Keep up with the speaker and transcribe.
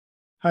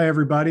Hi,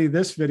 everybody.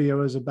 This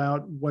video is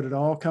about what it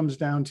all comes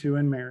down to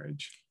in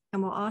marriage.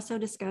 And we'll also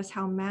discuss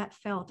how Matt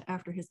felt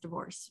after his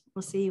divorce.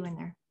 We'll see you in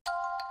there.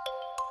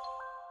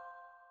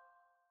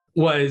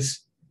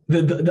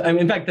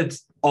 In fact,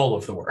 that's all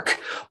of the work.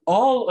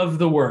 All of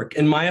the work,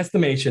 in my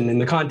estimation, in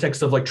the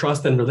context of like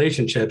trust and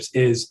relationships,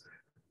 is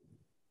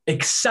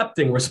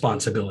accepting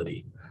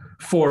responsibility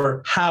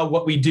for how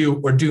what we do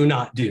or do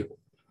not do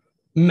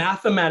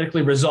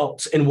mathematically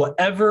results in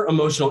whatever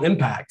emotional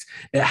impact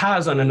it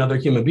has on another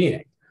human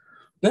being.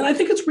 And I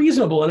think it's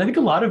reasonable. And I think a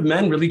lot of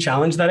men really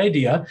challenge that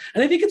idea.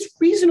 And I think it's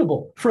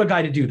reasonable for a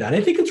guy to do that. I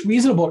think it's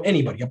reasonable,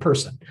 anybody, a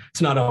person. It's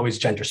not always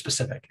gender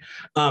specific.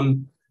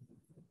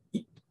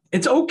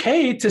 It's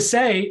okay to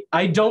say,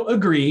 I don't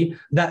agree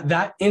that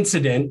that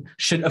incident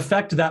should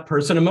affect that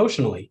person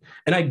emotionally.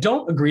 And I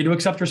don't agree to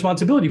accept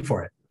responsibility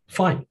for it.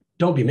 Fine.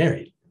 Don't be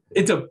married.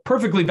 It's a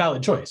perfectly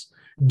valid choice.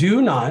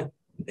 Do not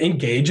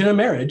engage in a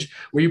marriage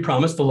where you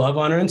promise to love,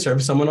 honor, and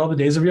serve someone all the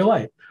days of your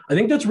life. I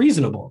think that's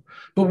reasonable.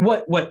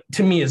 But what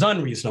to me is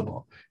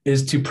unreasonable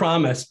is to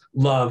promise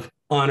love,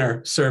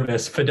 honor,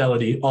 service,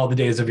 fidelity all the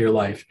days of your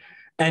life,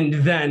 and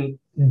then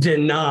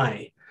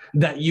deny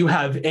that you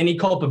have any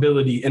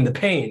culpability in the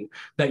pain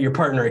that your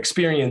partner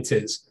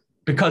experiences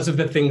because of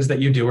the things that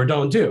you do or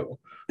don't do.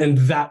 And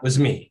that was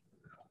me.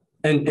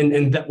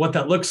 And that what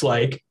that looks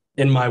like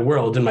in my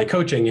world, in my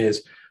coaching,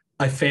 is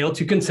I fail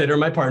to consider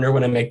my partner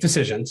when I make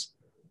decisions.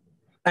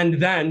 And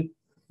then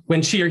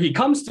when she or he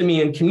comes to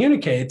me and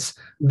communicates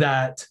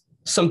that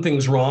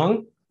something's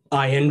wrong,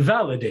 I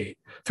invalidate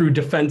through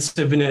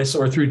defensiveness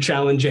or through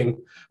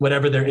challenging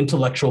whatever their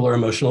intellectual or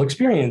emotional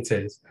experience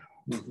is.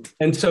 Mm-hmm.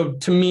 And so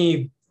to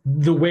me,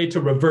 the way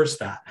to reverse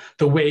that,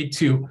 the way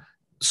to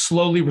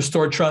slowly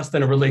restore trust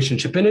in a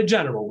relationship in a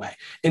general way,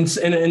 in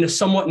a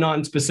somewhat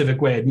non-specific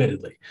way,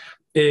 admittedly,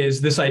 is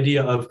this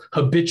idea of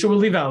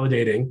habitually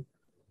validating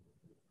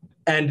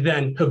and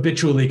then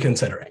habitually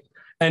considering.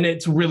 And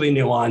it's really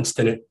nuanced,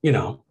 and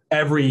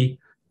every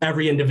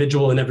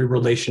individual and every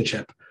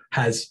relationship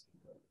has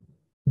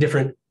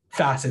different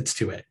facets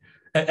to it.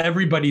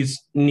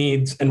 Everybody's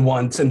needs and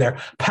wants and their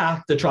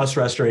path to trust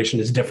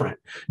restoration is different,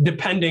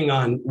 depending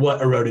on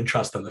what eroded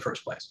trust in the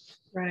first place.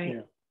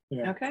 Right.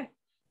 Yeah. Okay.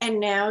 And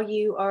now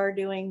you are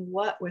doing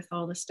what with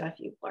all the stuff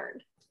you've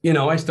learned?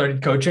 I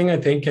started coaching, I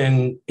think,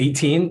 in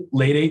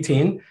late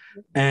 18.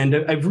 And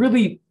I've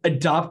really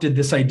adopted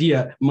this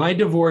idea. My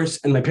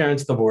divorce and my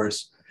parents'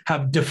 divorce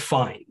have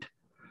defined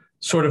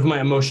sort of my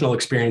emotional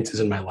experiences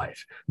in my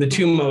life. The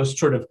two most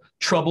sort of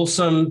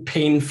troublesome,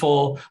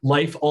 painful,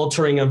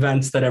 life-altering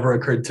events that ever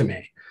occurred to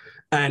me.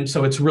 And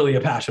so it's really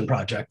a passion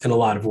project in a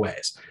lot of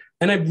ways.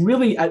 And I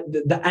really, at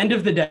the end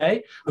of the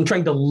day, I'm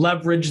trying to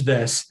leverage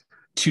this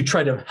to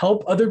try to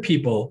help other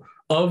people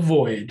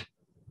avoid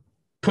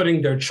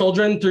putting their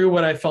children through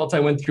what I felt I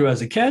went through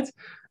as a kid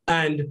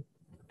and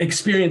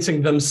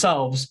experiencing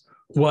themselves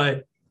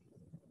what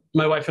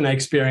my wife and I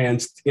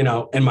experienced, in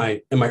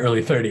my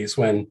early 30s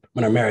when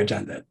our marriage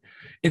ended.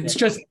 It's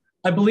just,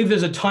 I believe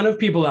there's a ton of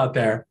people out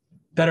there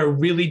that are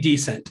really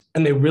decent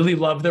and they really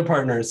love their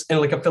partners in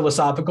like a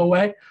philosophical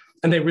way,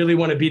 and they really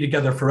want to be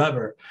together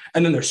forever.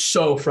 And then they're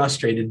so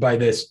frustrated by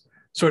this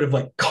sort of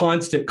like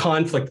constant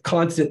conflict,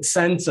 constant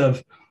sense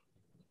of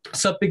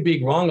something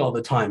being wrong all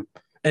the time.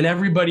 And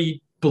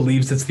everybody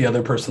believes it's the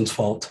other person's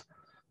fault.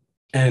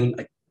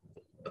 And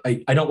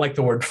I don't like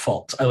the word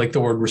fault. I like the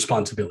word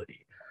responsibility.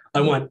 I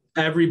want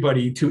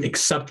everybody to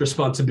accept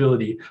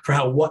responsibility for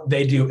how what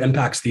they do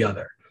impacts the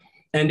other.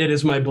 And it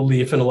is my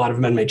belief, and a lot of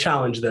men may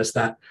challenge this,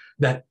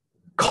 that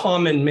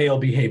common male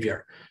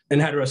behavior in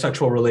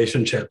heterosexual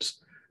relationships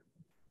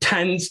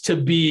tends to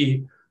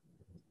be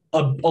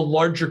a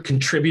larger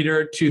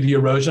contributor to the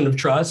erosion of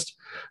trust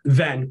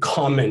than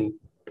common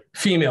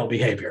female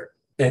behavior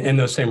in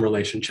those same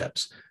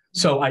relationships.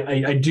 So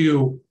I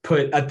do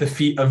put at the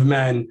feet of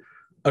men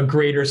a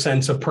greater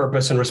sense of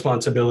purpose and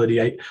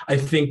responsibility. I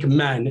think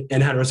men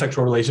in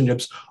heterosexual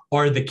relationships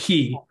are the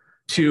key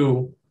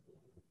to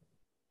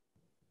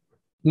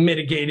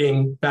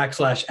mitigating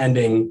 /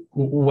 ending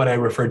what I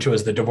refer to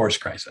as the divorce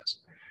crisis.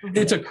 Mm-hmm.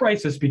 It's a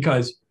crisis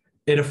because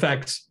it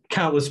affects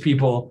countless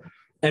people,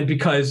 and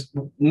because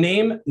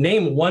name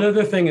one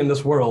other thing in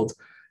this world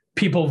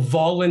people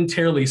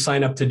voluntarily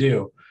sign up to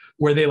do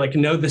where they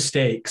know the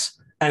stakes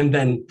and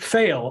then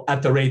fail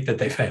at the rate that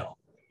they fail,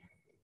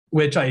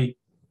 which I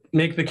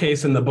make the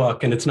case in the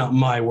book, and it's not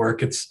my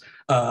work. It's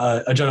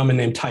a gentleman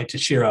named Tai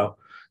Tashiro,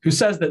 who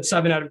says that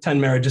 7 out of 10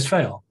 marriages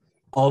fail.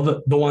 All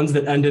the ones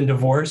that end in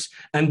divorce,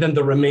 and then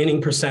the remaining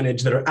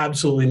percentage that are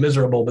absolutely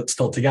miserable but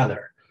still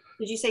together.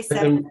 Did you say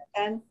 7 out of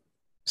 10?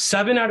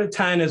 7 out of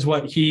 10 is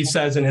what he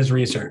says in his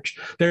research.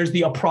 There's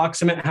the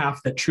approximate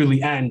half that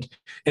truly end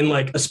in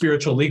like a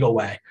spiritual legal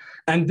way.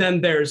 And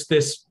then there's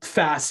this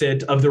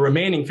facet of the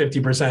remaining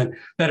 50%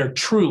 that are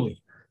truly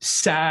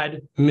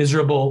sad,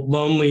 miserable,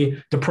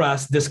 lonely,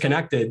 depressed,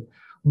 disconnected,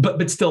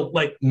 but still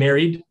like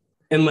married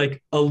in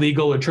like a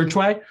legal or church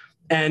way.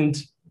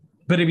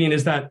 But I mean,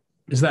 is that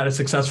a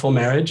successful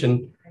marriage?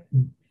 And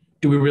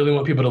do we really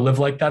want people to live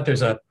like that?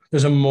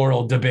 There's a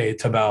moral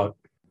debate about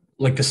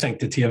like the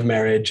sanctity of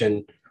marriage,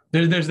 and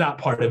there's that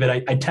part of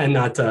it. I tend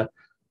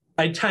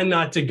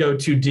not to go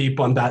too deep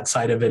on that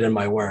side of it in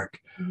my work.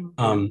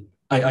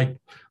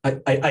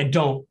 I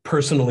don't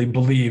personally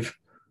believe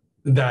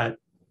that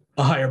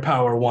a higher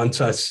power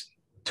wants us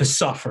to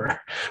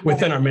suffer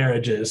within our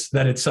marriages,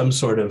 that it's some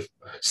sort of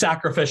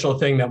sacrificial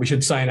thing that we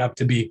should sign up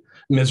to be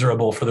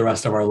miserable for the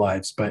rest of our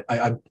lives. But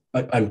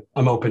I'm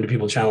open to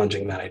people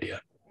challenging that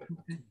idea.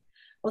 Okay.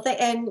 Well,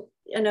 and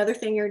another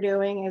thing you're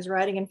doing is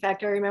writing. In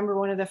fact, I remember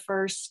one of the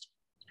first,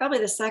 probably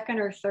the second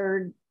or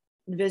third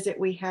visit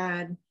we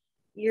had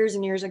years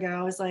and years ago.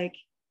 I was like,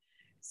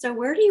 so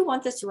where do you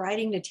want this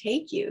writing to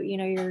take you? You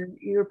know,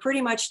 you're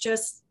pretty much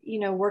just, you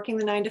know, working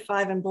the 9 to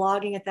 5 and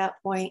blogging at that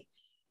point.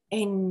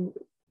 And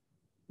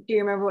do you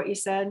remember what you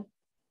said?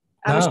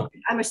 No.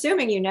 I'm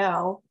assuming you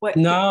know what.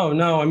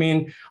 No. I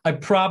mean, I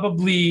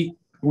probably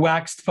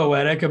waxed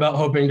poetic about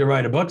hoping to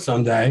write a book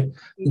someday,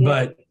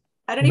 but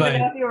I didn't even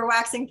know if you were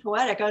waxing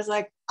poetic. I was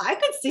like, I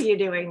could see you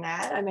doing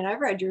that. I mean,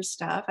 I've read your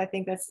stuff. I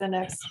think that's the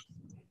next.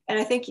 And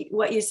I think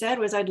what you said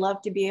was, I'd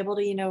love to be able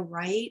to, you know,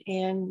 write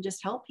and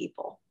just help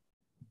people.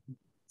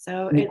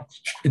 So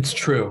it's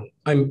true.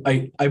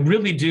 I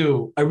really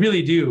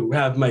do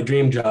have my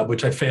dream job,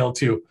 which I fail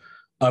to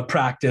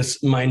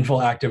practice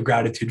mindful active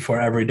gratitude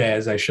for every day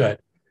as I should,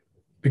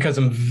 because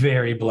I'm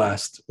very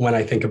blessed when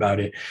I think about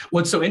it.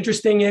 What's so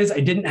interesting is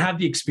I didn't have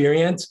the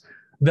experience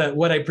that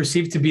what I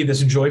perceived to be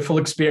this joyful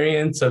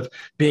experience of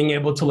being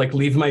able to like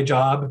leave my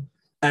job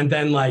and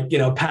then like, you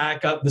know,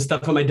 pack up the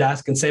stuff on my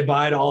desk and say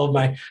bye to all of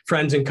my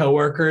friends and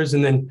coworkers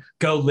and then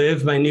go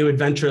live my new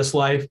adventurous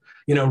life,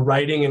 you know,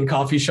 writing in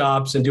coffee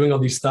shops and doing all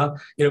these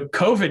stuff. You know,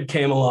 COVID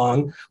came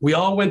along, we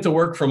all went to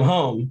work from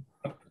home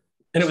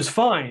and it was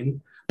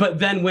fine. But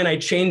then when I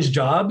changed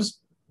jobs,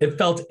 it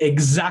felt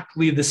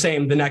exactly the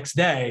same the next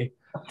day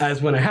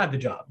as when I had the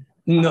job.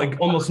 Like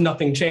almost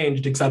nothing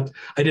changed, except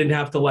I didn't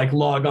have to like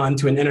log on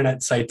to an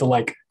internet site to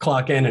like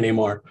clock in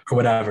anymore or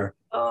whatever.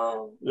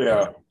 Oh,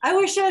 yeah. I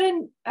wish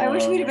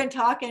we'd have been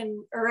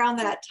talking around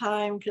that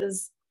time,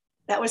 because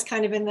that was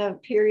kind of in the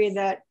period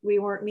that we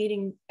weren't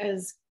meeting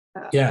as.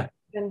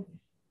 And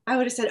I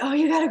would have said, oh,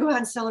 you got to go out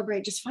and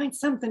celebrate. Just find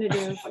something to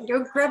do.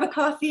 Go grab a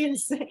coffee and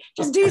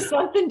just do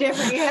something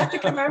different. You have to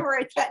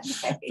commemorate that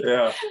day.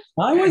 Yeah.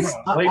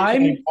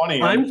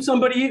 I'm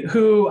somebody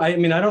who, I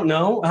mean, I don't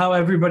know how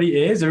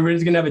everybody is.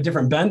 Everybody's going to have a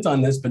different bent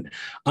on this, but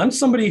I'm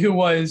somebody who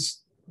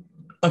was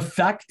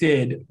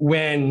affected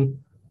when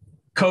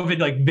COVID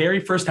like very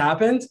first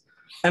happened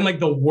and like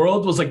the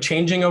world was like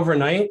changing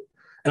overnight.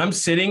 And I'm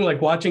sitting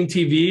like watching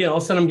TV and all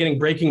of a sudden I'm getting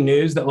breaking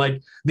news that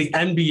like the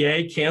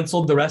NBA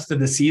canceled the rest of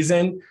the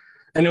season.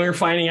 And then we were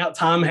finding out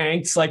Tom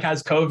Hanks like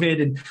has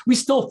COVID, and we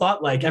still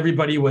thought like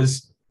everybody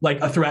was like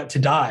a threat to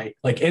die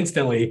like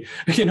instantly,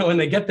 you know, when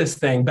they get this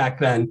thing back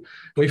then.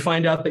 We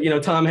find out that, you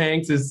know, Tom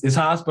Hanks is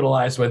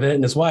hospitalized with it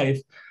and his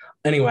wife.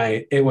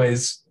 Anyway, it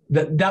was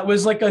that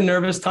was like a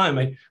nervous time.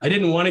 I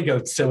didn't want to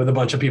go sit with a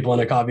bunch of people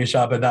in a coffee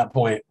shop at that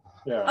point.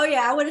 Yeah. Oh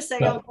yeah, I would have said,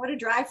 go to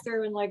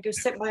drive-through and like go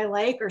sit by a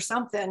lake or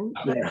something.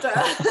 Yeah.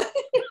 But,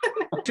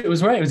 It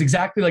was right. It was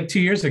exactly like 2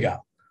 years ago.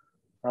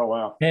 Oh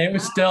wow. And it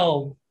was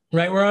still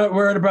right. We're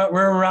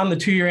around the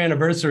 2-year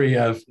anniversary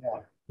of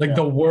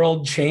the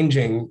world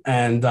changing,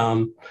 and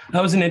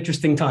that was an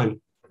interesting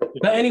time.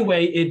 But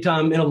anyway, it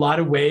in a lot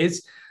of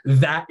ways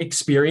that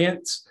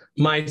experience,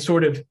 my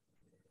sort of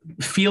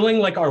feeling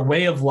like our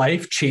way of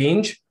life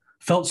change,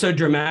 felt so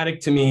dramatic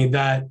to me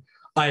that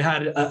I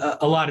had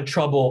a lot of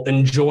trouble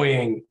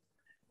enjoying,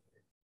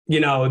 you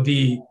know,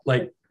 the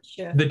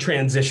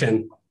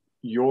transition.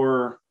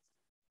 Your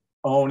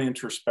own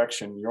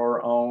introspection,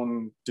 your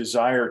own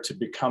desire to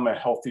become a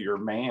healthier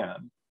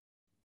man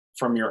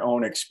from your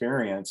own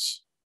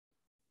experience.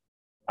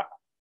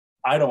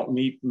 I don't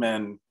meet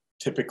men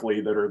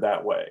typically that are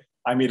that way.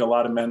 I meet a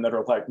lot of men that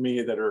are like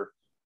me, that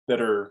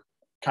are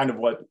kind of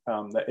what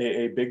the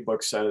AA Big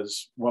Book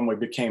says: when we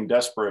became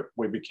desperate,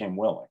 we became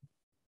willing.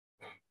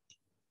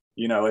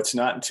 You know, it's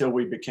not until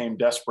we became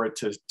desperate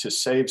to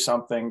save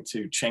something,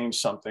 to change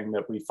something,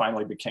 that we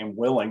finally became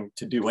willing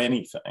to do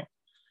anything.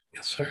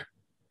 Yes, sir.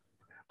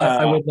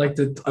 I would like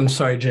to, I'm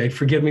sorry, Jay,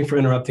 forgive me for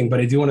interrupting,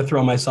 but I do want to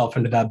throw myself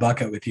into that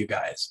bucket with you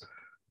guys.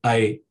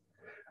 And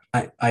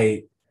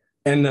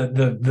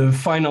the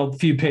final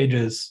few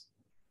pages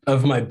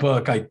of my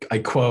book, I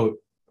quote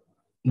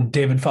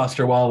David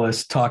Foster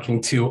Wallace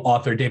talking to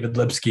author David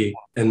Lipsky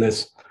in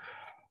this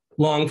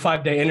long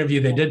 5-day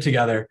interview they did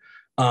together.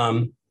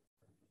 And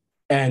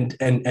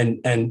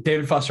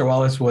David Foster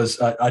Wallace was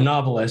a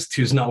novelist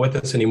who's not with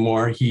us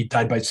anymore. He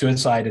died by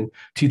suicide in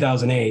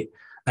 2008,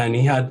 and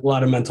he had a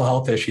lot of mental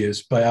health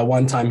issues. But at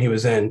one time he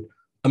was in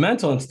a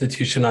mental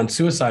institution on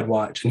suicide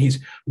watch, and he's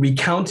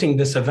recounting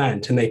this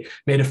event. And they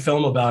made a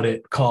film about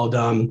it called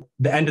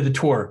The End of the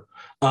Tour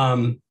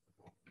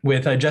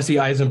with Jesse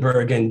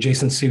Eisenberg and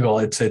Jason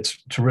Segel. It's a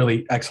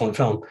really excellent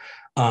film.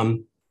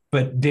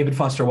 But David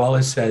Foster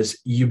Wallace says,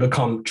 you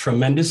become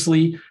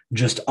tremendously,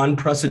 just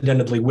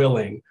unprecedentedly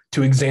willing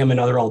to examine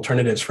other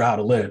alternatives for how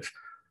to live.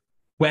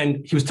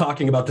 When he was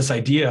talking about this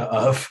idea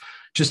of,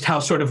 just how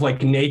sort of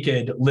like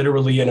naked,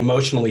 literally and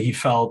emotionally, he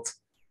felt,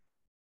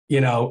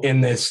 you know,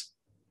 in this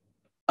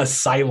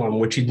asylum,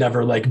 which he'd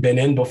never like been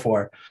in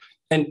before.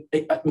 And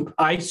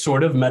I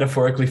sort of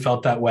metaphorically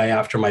felt that way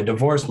after my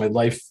divorce. My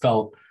life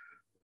felt,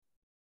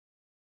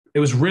 it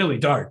was really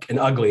dark and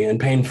ugly and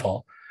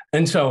painful.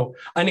 And so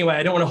anyway,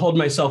 I don't want to hold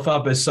myself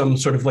up as some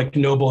sort of like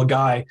noble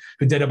guy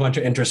who did a bunch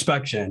of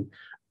introspection.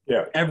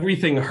 Yeah.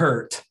 Everything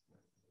hurt.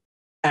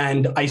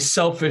 And I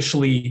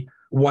selfishly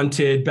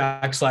wanted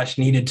 /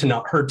 needed to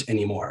not hurt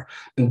anymore.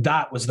 And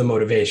that was the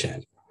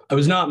motivation. I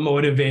was not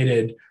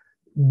motivated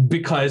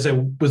because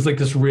I was like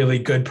this really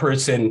good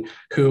person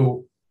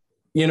who,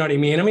 you know what I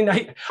mean? I mean,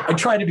 I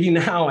try to be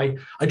now, I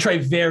try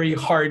very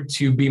hard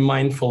to be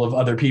mindful of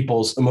other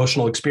people's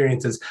emotional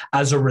experiences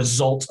as a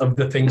result of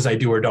the things I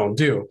do or don't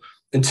do.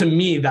 And to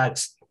me,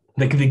 that's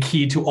like the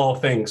key to all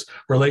things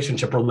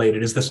relationship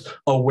related, is this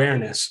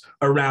awareness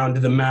around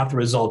the math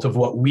result of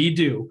what we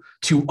do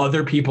to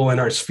other people in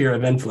our sphere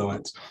of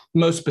influence,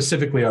 most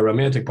specifically our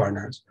romantic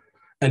partners.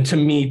 And to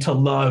me, to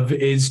love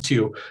is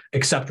to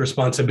accept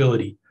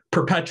responsibility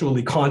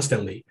perpetually,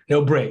 constantly,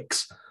 no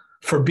breaks,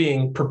 for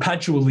being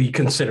perpetually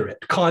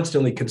considerate,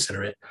 constantly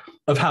considerate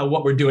of how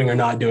what we're doing or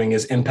not doing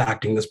is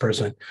impacting this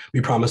person we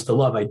promised to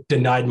love. I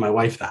denied my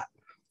wife that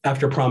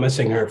after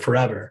promising her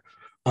forever.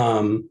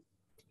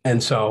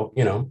 And so,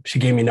 you know, she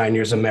gave me 9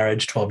 years of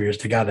marriage, 12 years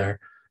together,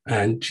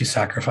 and she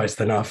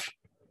sacrificed enough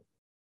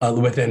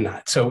within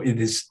that. So it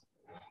is,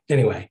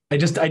 anyway, I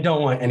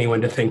don't want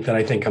anyone to think that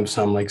I think I'm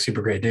some like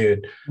super great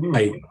dude.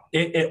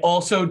 It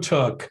also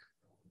took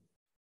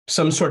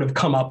some sort of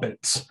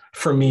comeuppance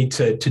for me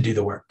to do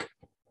the work.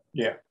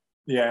 Yeah.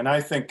 Yeah. And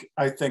I think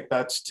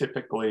that's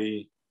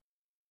typically,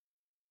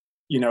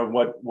 you know,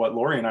 what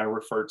Lori and I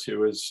refer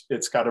to is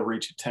it's got to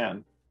reach a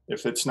 10.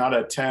 If it's not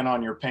a 10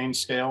 on your pain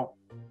scale,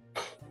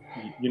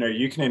 you know,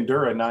 you can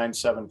endure a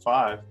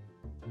 9.75.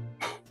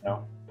 You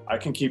know, I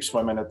can keep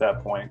swimming at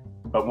that point,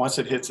 but once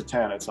it hits a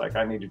 10, it's like,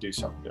 I need to do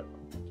something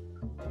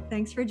different.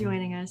 Thanks for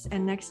joining us.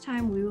 And next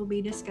time we will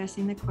be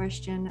discussing the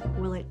question,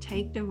 will it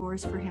take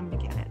divorce for him to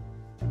get it?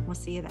 We'll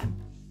see you then.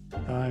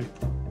 Bye.